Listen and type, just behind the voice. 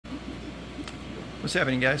What's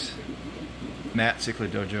happening, guys? Matt, Cichlid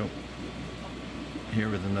Dojo, here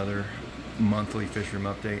with another monthly Fishroom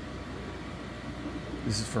update.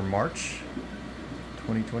 This is for March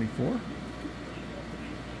 2024.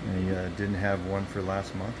 I didn't have one for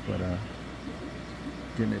last month, but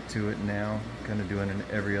getting it to it now, kind of doing an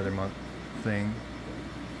every other month thing.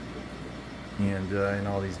 And in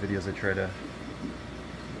all these videos I try to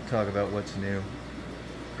talk about what's new,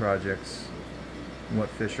 projects, what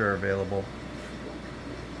fish are available.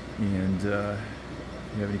 And if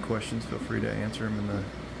you have any questions, feel free to answer them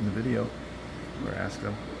in the video or ask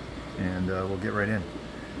them, and we'll get right in.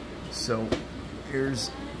 So here's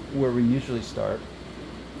where we usually start,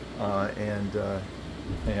 and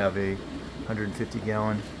I have a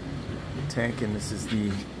 150-gallon tank, and this is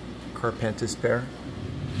the Carpentis pair.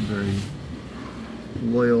 Very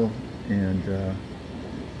loyal and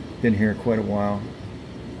been here quite a while.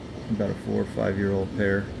 About a 4 or 5 year old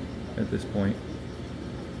pair at this point.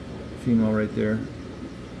 Female right there,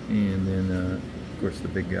 and then of course the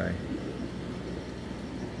big guy,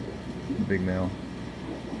 the big male.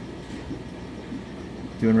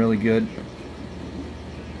 Doing really good.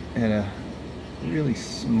 Had a really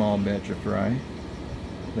small batch of fry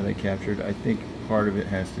that I captured. I think part of it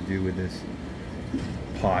has to do with this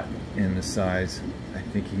pot and the size. I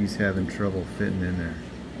think he's having trouble fitting in there,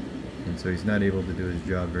 and so he's not able to do his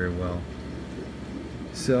job very well.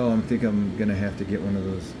 So I think I'm gonna have to get one of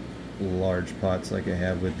those large pots like I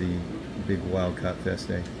have with the big wild-caught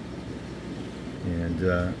feste, and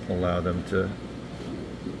allow them to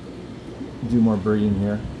do more breeding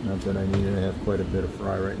here. Not that I need it, I have quite a bit of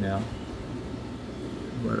fry right now,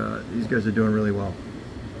 but these guys are doing really well.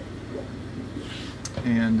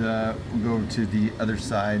 And we'll go over to the other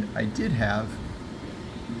side. I did have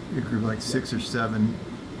a group like 6 or 7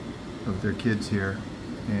 of their kids here,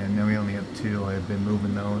 and now we only have 2. I've been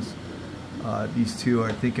moving those. These 2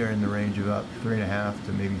 I think are in the range of about 3.5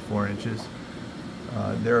 to maybe 4 inches.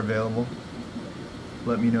 They're available.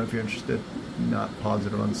 Let me know if you're interested. Not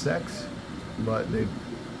positive on sex, but they've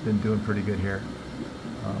been doing pretty good here,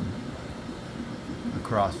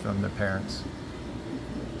 across from their parents.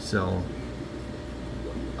 So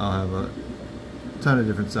I'll have a ton of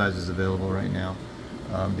different sizes available right now.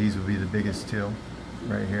 These would be the biggest 2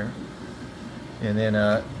 right here. And then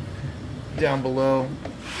down below,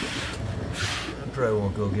 I probably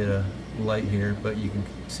won't go get a light here, but you can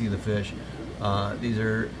see the fish. These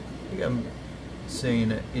are, I think I'm saying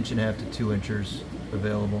 1.5 to 2 inches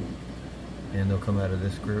available, and they'll come out of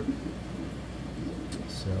this group.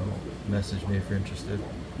 So message me if you're interested.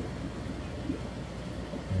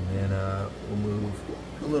 And then we'll move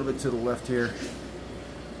a little bit to the left here.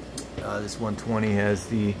 This 120 has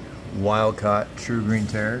the wild-caught true green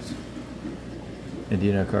terrors,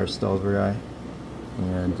 Indiana Car Stalsberg eye,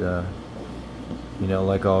 and you know,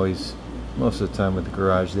 like always, most of the time with the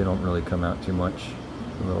garage, they don't really come out too much.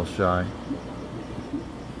 A little shy.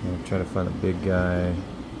 I'm trying to find a big guy. I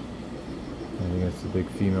think that's the big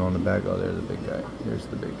female in the back. Oh, there's the big guy. There's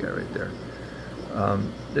the big guy right there.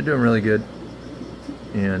 They're doing really good,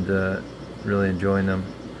 and really enjoying them,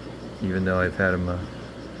 even though I've had them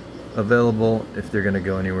available. If they're going to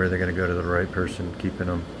go anywhere, they're going to go to the right person keeping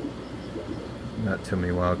them. Not too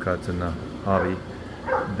many wild-caughts in the hobby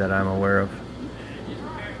that I'm aware of.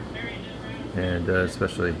 And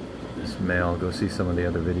especially this male. Go see some of the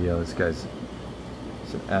other videos. This guy's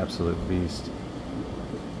an absolute beast.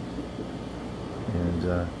 And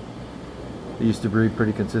they used to breed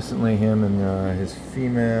pretty consistently, him and his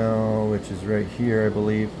female, which is right here, I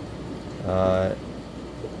believe.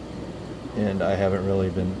 And I haven't really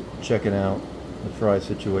been checking out the fry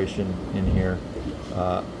situation in here.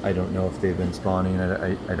 I don't know if they've been spawning.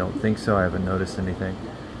 I don't think so. I haven't noticed anything.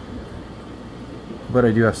 But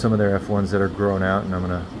I do have some of their F1s that are growing out, and I'm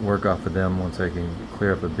going to work off of them once I can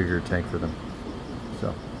clear up a bigger tank for them.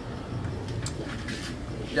 So,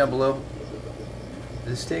 down below,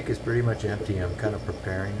 this tank is pretty much empty. I'm kind of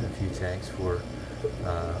preparing a few tanks for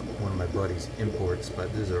one of my buddy's imports,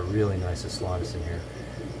 but there's a really nice Aslantis in here.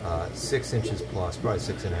 6 inches plus, probably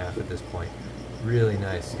 6.5 at this point. Really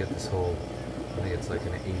nice. He's got this whole, I think it's like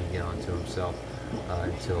an 80-gallon to himself,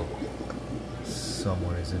 until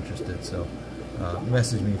someone is interested. So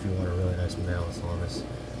message me if you want a really nice male Aslantis.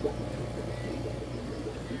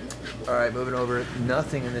 Alright, moving over.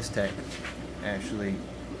 Nothing in this tank. Actually,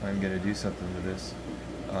 I'm going to do something with this.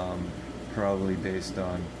 Probably based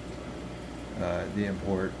on the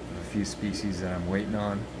import of a few species that I'm waiting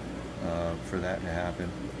on for that to happen.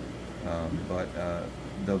 But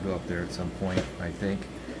they'll go up there at some point, I think.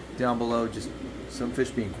 Down below, just some fish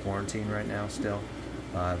being quarantined right now still.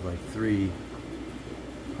 I have like 3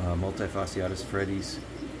 multifasciatus Freddies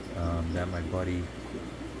that my buddy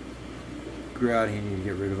grew out. He needed to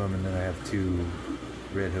get rid of them, and then I have 2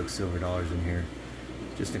 red hook silver dollars in here,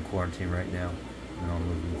 just in quarantine right now, and I'll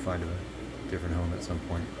move them and find a different home at some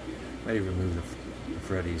point. Might even move the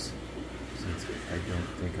Freddies, since I don't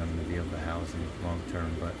think I'm going to be able to house them long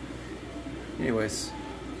term. But anyways,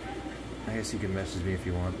 I guess you can message me if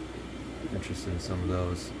you want. Interested in some of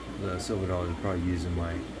those. The silver dollars are probably used in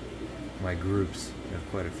my groups. I have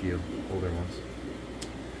quite a few older ones.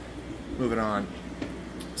 Moving on.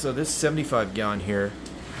 So this 75 gallon here,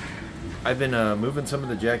 I've been moving some of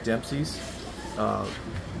the Jack Dempseys.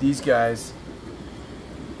 These guys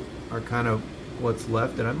are kind of what's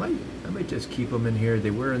left, and I might just keep them in here.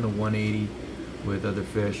 They were in the 180 with other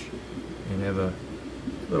fish, and have a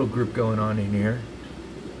little group going on in here.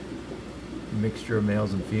 Mixture of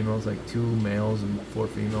males and females, like 2 males and 4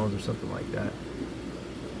 females or something like that.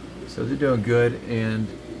 So they're doing good, and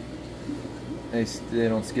they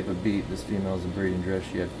don't skip a beat. This female's in breeding dress.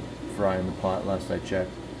 She had fry in the pot last I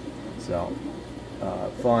checked. So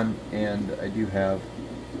fun, and I do have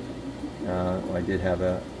well, I did have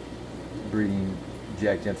a breeding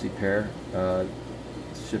Jack Dempsey pair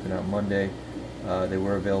shipping out Monday. They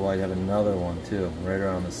were available. I have another one too, right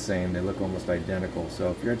around the same. They look almost identical. So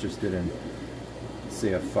if you're interested in,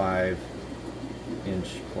 say, a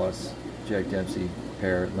 5-inch plus Jack Dempsey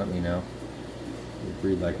pair, let me know. They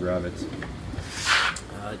breed like rabbits.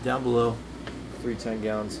 Down below, 3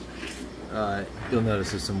 10-gallons. You'll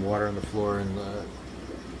notice there's some water on the floor, and the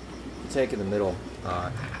tank in the middle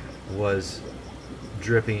was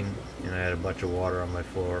dripping, and I had a bunch of water on my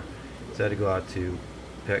floor. So I had to go out to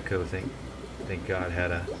Petco. Thank God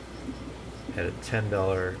had a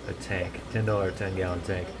 $10 a tank, $10 10-gallon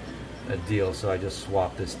tank, a deal. So I just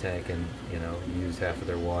swapped this tank and, you know, used half of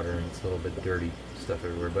their water, and it's a little bit dirty stuff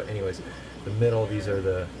everywhere. But anyways, the middle, these are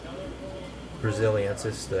the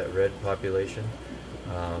Braziliensis, that red population.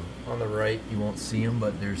 On the right, you won't see them,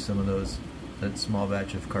 but there's some of those, that small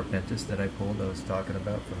batch of Carpentis that I pulled, I was talking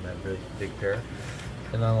about, from that really big pair.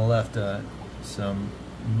 And on the left, some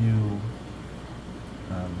new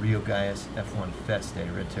Rio Gaius F1 Feste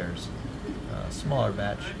red tears. Smaller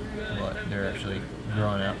batch, but they're actually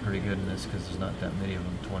growing out pretty good in this because there's not that many of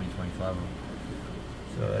them, 20, 25 of them.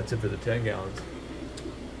 So that's it for the 10 gallons.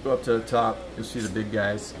 Go up to the top, you'll see the big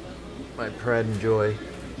guys. My pride and joy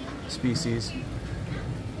species.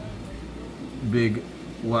 Big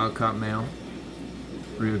wild caught male,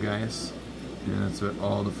 Rio Gaius. And that's what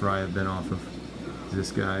all the fry have been off of.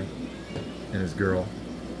 This guy and his girl.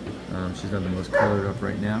 She's not the most colored up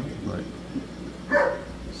right now, but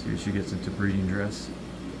see if she gets into breeding dress.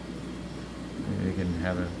 Maybe they can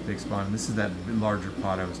have a big spawn. And this is that larger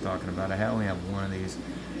pot I was talking about. I only have one of these.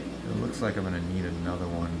 It looks like I'm going to need another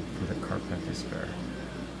one for the Carpentis pair.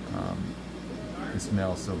 This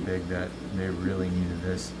male is so big that they really needed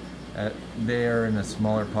this. They are in a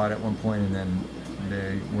smaller pot at one point, and then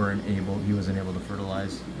he wasn't able to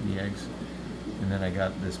fertilize the eggs. And then I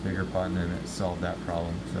got this bigger pot, and then it solved that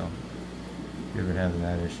problem. So if you've been having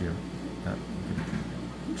that issue,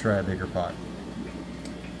 try a bigger pot.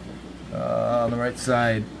 On the right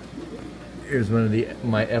side, here's one of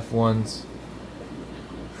my F1s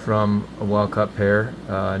from a wild caught pair.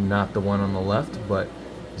 Not the one on the left, but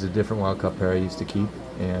it's a different wild caught pair I used to keep,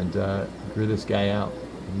 and grew this guy out.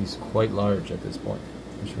 He's quite large at this point.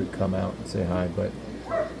 He should come out and say hi, but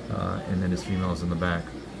and then his female's in the back.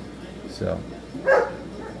 So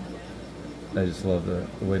I just love the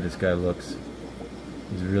way this guy looks.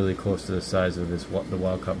 He's really close to the size of the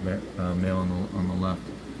wild caught male on the left.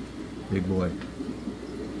 Big boy.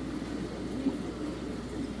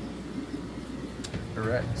 All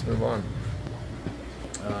right, let's move on.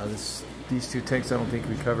 These 2 tanks I don't think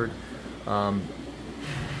we covered.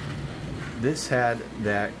 This had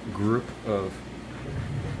that group of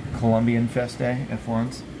Colombian Feste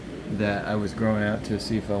F1s that I was growing out to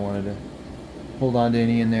see if I wanted to hold on to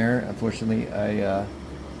any in there. Unfortunately, I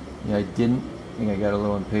didn't. I think I got a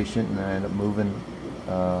little impatient, and I ended up moving.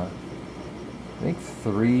 I think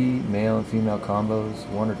 3 male and female combos.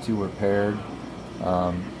 1 or 2 were paired,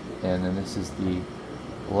 and then this is the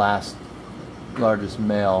largest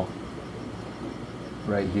male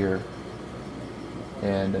right here.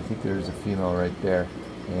 And I think there's a female right there,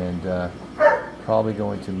 and probably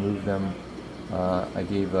going to move them. I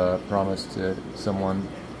gave a promise to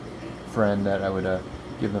friend, that I would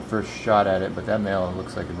give them the first shot at it, but that male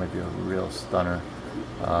looks like it might be a real stunner.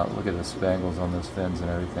 Look at the spangles on those fins and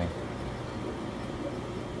everything.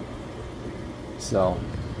 So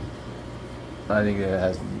I think it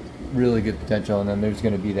has really good potential, and then there's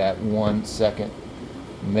going to be that 1 second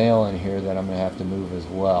male in here that I'm going to have to move as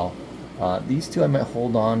well. These two I might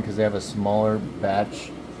hold on because they have a smaller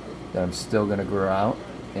batch that I'm still going to grow out,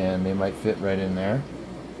 and they might fit right in there.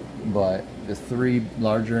 But the three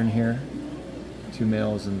larger in here, two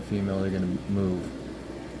males and the female, they're going to move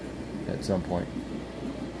at some point.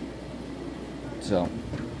 So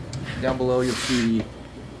down below you'll see the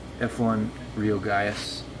F1 Rio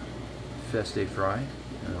Gaius Feste Fry,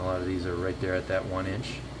 and a lot of these are right there at that 1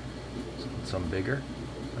 inch. Some bigger.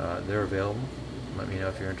 They're available. Let me know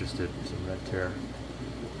if you're interested. Some red tear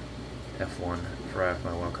F1 fry off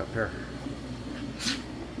my wild caught pair.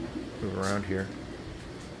 Move around here.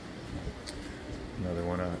 Another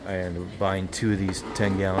one. I ended up buying 2 of these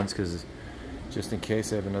 10 gallons because just in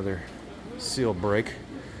case I have another seal break.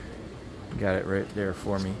 Got it right there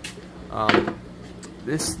for me.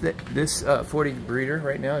 This 40 breeder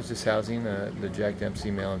right now is just housing the Jack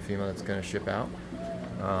Dempsey male and female that's going to ship out.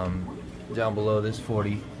 Down below this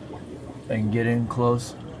 40, I can get in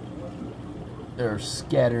close. They're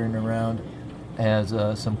scattering around. It has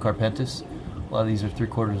some Carpentis. A lot of these are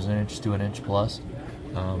 3/4 of an inch to 1 inch plus.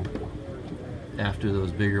 After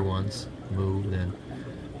those bigger ones move, then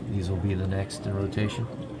these will be the next in rotation.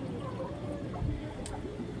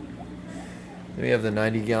 Then we have the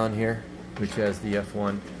 90 gallon here, which has the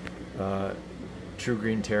F1 True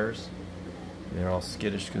Green Terrors. They're all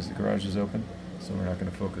skittish because the garage is open, so we're not going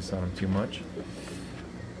to focus on them too much.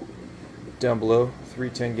 Down below, 3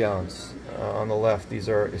 10 gallons. On the left, these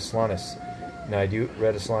are Islanus. Now I do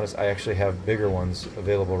red Islanus. I actually have bigger ones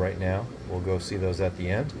available right now. We'll go see those at the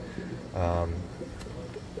end.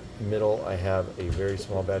 Middle, I have a very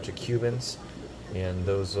small batch of Cubans, and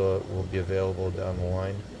those will be available down the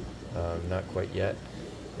line. Not quite yet.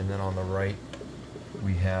 And then on the right,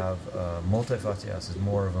 we have multifasciatus,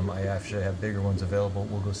 more of them. I actually have bigger ones available.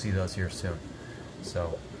 We'll go see those here soon.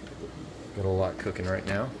 So, got a lot cooking right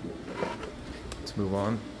now. Let's move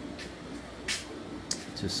on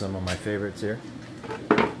to some of my favorites here.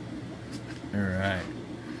 Alright.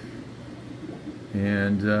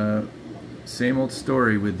 And same old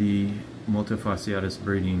story with the multifasciatus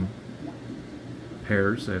breeding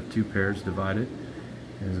pairs. I have 2 pairs divided.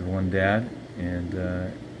 There's one dad, and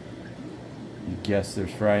you guess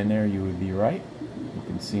there's fry in there, you would be right. You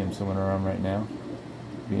can see him swimming around right now,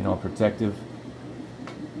 being all protective.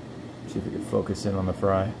 See if we can focus in on the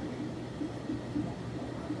fry.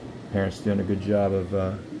 Parents doing a good job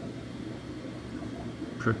of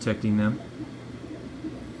protecting them.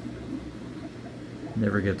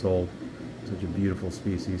 Never gets old. Such a beautiful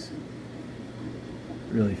species.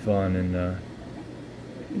 Really fun, and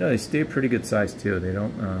you know, they stay a pretty good size too. They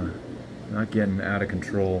don't not getting out of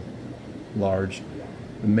control large.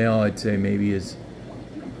 The male, I'd say, maybe is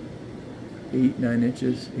 8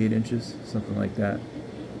 inches, something like that.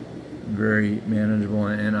 Very manageable,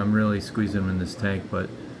 and I'm really squeezing them in this tank, but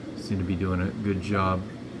seem to be doing a good job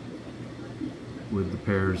with the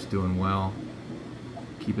pairs, doing well,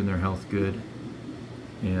 keeping their health good.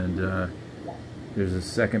 And there's a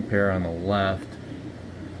second pair on the left.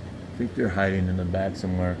 I think they're hiding in the back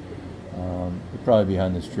somewhere. They're probably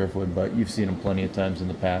behind this driftwood, but you've seen them plenty of times in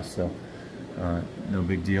the past, so no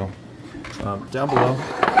big deal. Down below,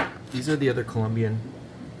 these are the other Colombian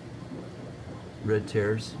red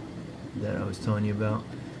tears that I was telling you about,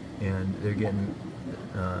 and they're getting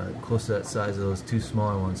close to that size of those 2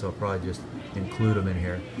 smaller ones, so I'll probably just include them in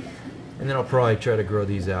here. And then I'll probably try to grow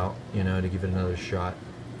these out, you know, to give it another shot.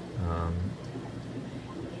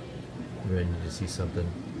 Ready to see something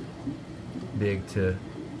big to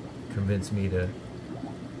convince me to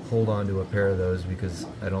hold on to a pair of those, because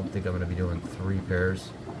I don't think I'm going to be doing 3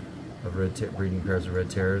 pairs of breeding pairs of red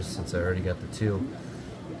terrors, since I already got the 2.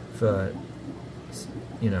 If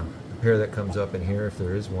you know, the pair that comes up in here, if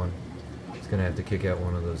there is one, it's going to have to kick out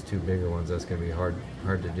one of those 2 bigger ones. That's going to be hard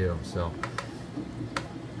to do. So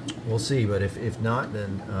we'll see. But if not,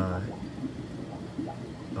 then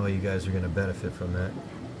oh, you guys are going to benefit from that,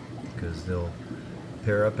 because they'll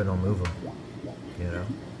pair up and I'll move them, you know.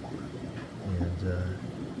 And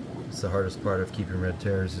it's the hardest part of keeping red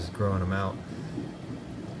terrors, is growing them out.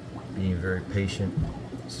 Being very patient,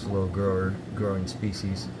 slow growing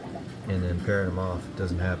species, and then pairing them off. It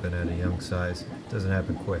doesn't happen at a young size. It doesn't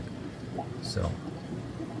happen quick. So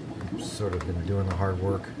I've sort of been doing the hard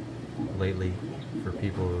work lately for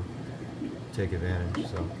people who take advantage.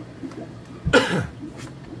 So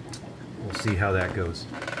we'll see how that goes.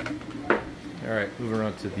 Alright, moving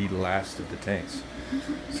on to the last of the tanks.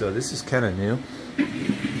 So this is kind of new.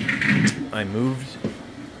 I moved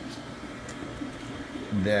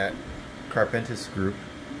that Carpentis group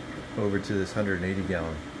over to this 180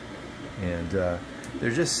 gallon, and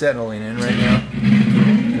they're just settling in right now.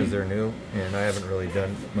 because they're new, and I haven't really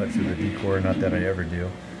done much of the decor, not that I ever do,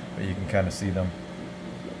 but you can kind of see them.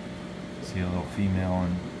 See a little female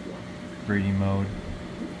in breeding mode,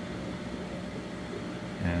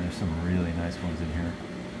 and there's some really nice ones in here.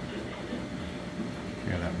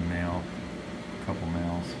 You got that male, a couple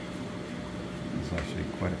males. There's actually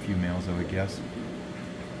quite a few males, I would guess.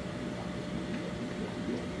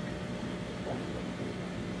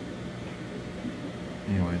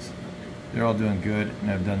 Anyways, they're all doing good,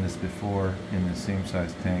 and I've done this before in the same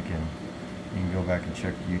size tank, and you can go back and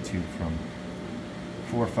check YouTube from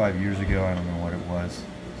 4 or 5 years ago. I don't know what it was,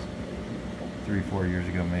 3 or 4 years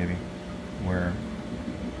ago maybe, where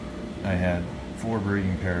I had 4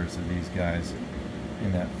 breeding pairs of these guys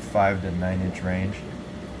in that 5 to 9 inch range,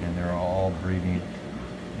 and they're all breeding,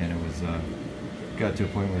 and it was got to a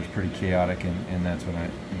point where it was pretty chaotic, and that's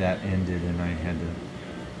when that ended, and I had to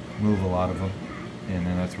move a lot of them. And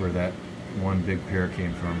then that's where that one big pair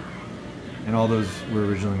came from. And all those were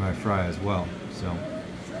originally my fry as well. So,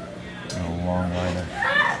 a long line of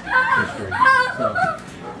history. So,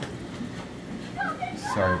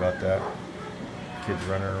 sorry about that. Kids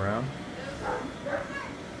running around.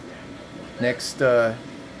 Next, but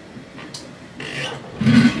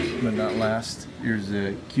not last, here's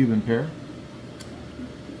a Cuban pair.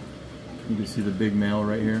 You can see the big male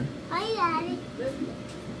right here. Hi, Daddy.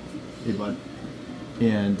 Hey, bud.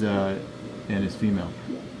 And his female.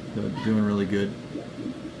 They're doing really good.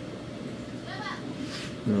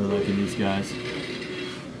 Really liking these guys.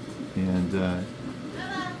 And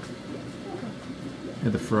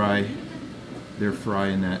had the fry, their fry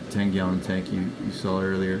in that 10-gallon tank you saw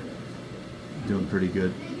earlier. Doing pretty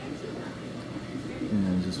good.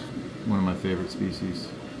 And just one of my favorite species.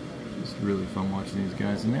 It's really fun watching these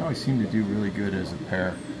guys. And they always seem to do really good as a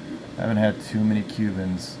pair. I haven't had too many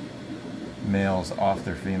Cubans males off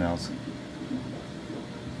their females.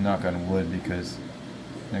 Knock on wood, because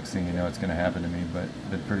next thing you know it's going to happen to me, but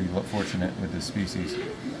been pretty fortunate with this species.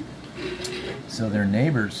 So they're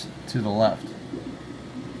neighbors to the left.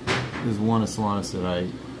 There's one Aslanus that I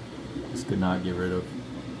just could not get rid of,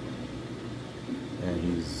 and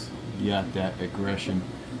he's got that aggression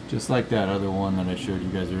just like that other one that I showed you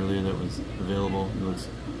guys earlier that was available. It looks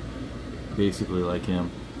basically like him,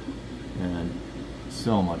 and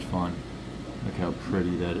so much fun. Look how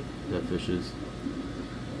pretty that fish is.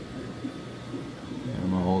 And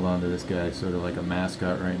I'm gonna hold on to this guy sort of like a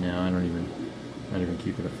mascot right now. I'm not even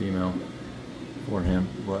keeping a female for him,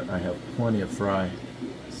 but I have plenty of fry,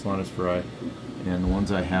 Aslanus fry, and the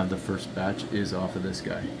ones I have, the first batch is off of this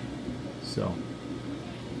guy. So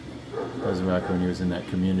that was back when he was in that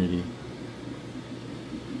community.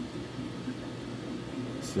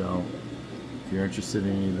 So if you're interested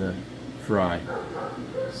in any of the fry,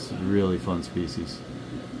 it's a really fun species.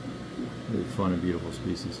 Really fun and beautiful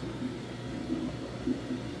species.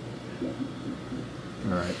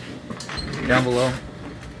 Alright. Down below,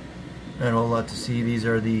 not a whole lot to see. These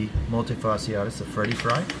are the multifasciatus, the Freddy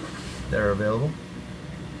fry, that are available.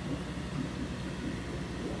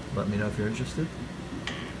 Let me know if you're interested.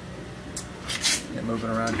 And moving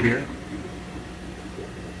around here,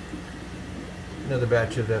 another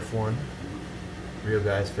batch of F1 Rio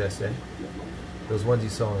Guys Feste. Those ones you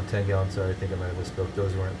saw in the 10-gallon, sorry, I think I might have misspoke.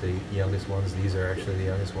 Those weren't the youngest ones. These are actually the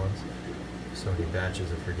youngest ones. So many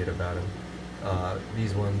batches, I forget about them.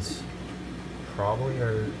 These ones probably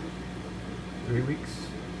are 3 weeks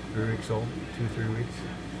old, 2-3 weeks,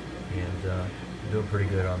 and doing pretty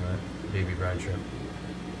good on the baby brine shrimp.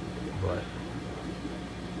 But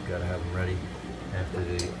gotta have them ready after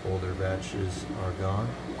the older batches are gone.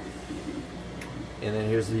 And then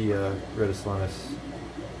here's the red Aslanus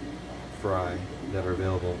fry that are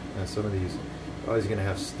available. And some of these are always going to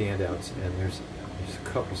have standouts, and there's a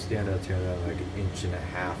couple standouts here that are like 1.5 inches.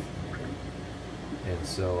 And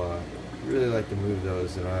so I really like to move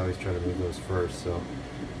those, and I always try to move those first. So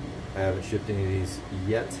I haven't shipped any of these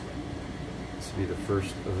yet. This will be the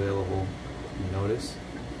first available notice.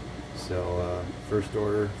 So first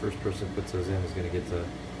order, first person who puts those in is going to get the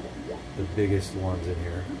biggest ones in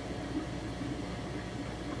here.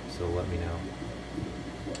 So let me know.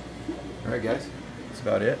 Alright guys, that's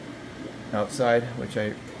about it. Outside, which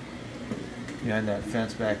behind that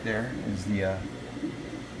fence back there is the,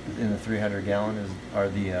 in the 300-gallon are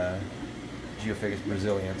the Geophagus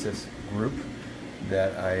brasiliensis group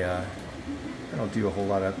that I don't do a whole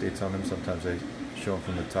lot of updates on them. Sometimes I show them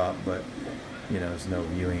from the top, but you know, there's no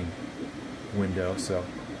viewing window, so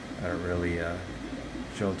I don't really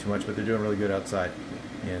show them too much, but they're doing really good outside.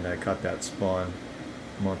 And I caught that spawn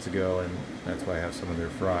months ago, and that's why I have some of their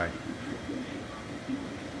fry.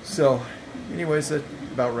 So anyways, that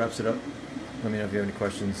about wraps it up. Let me know if you have any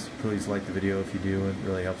questions. Please like the video if you do. It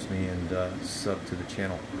really helps me, and sub to the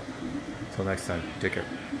channel. Until next time, take care.